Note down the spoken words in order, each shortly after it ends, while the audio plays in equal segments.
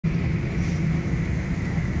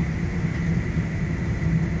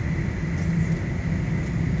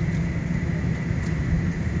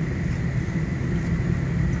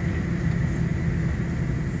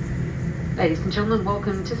Ladies and gentlemen,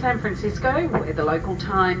 welcome to San Francisco, where the local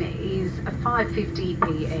time is 5:50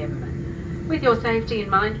 p.m. With your safety in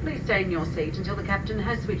mind, please stay in your seat until the captain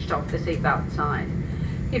has switched off the seatbelt sign.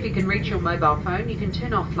 If you can reach your mobile phone, you can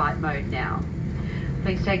turn off flight mode now.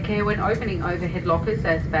 Please take care when opening overhead lockers,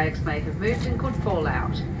 as bags may have moved and could fall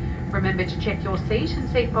out. Remember to check your seat and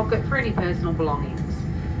seat pocket for any personal belongings.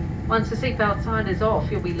 Once the seatbelt sign is off,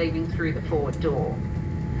 you'll be leaving through the forward door.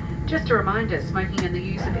 Just a reminder, smoking and the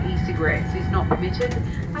use of e-cigarettes is not permitted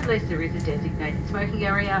unless there is a designated smoking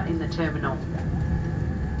area in the terminal.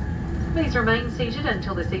 Please remain seated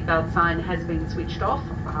until the seatbelt sign has been switched off.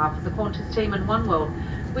 On behalf of the Qantas team and oneworld,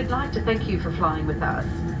 we'd like to thank you for flying with us.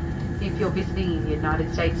 If you're visiting the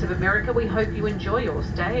United States of America, we hope you enjoy your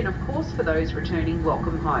stay, and of course for those returning,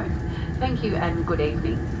 welcome home. Thank you and good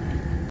evening.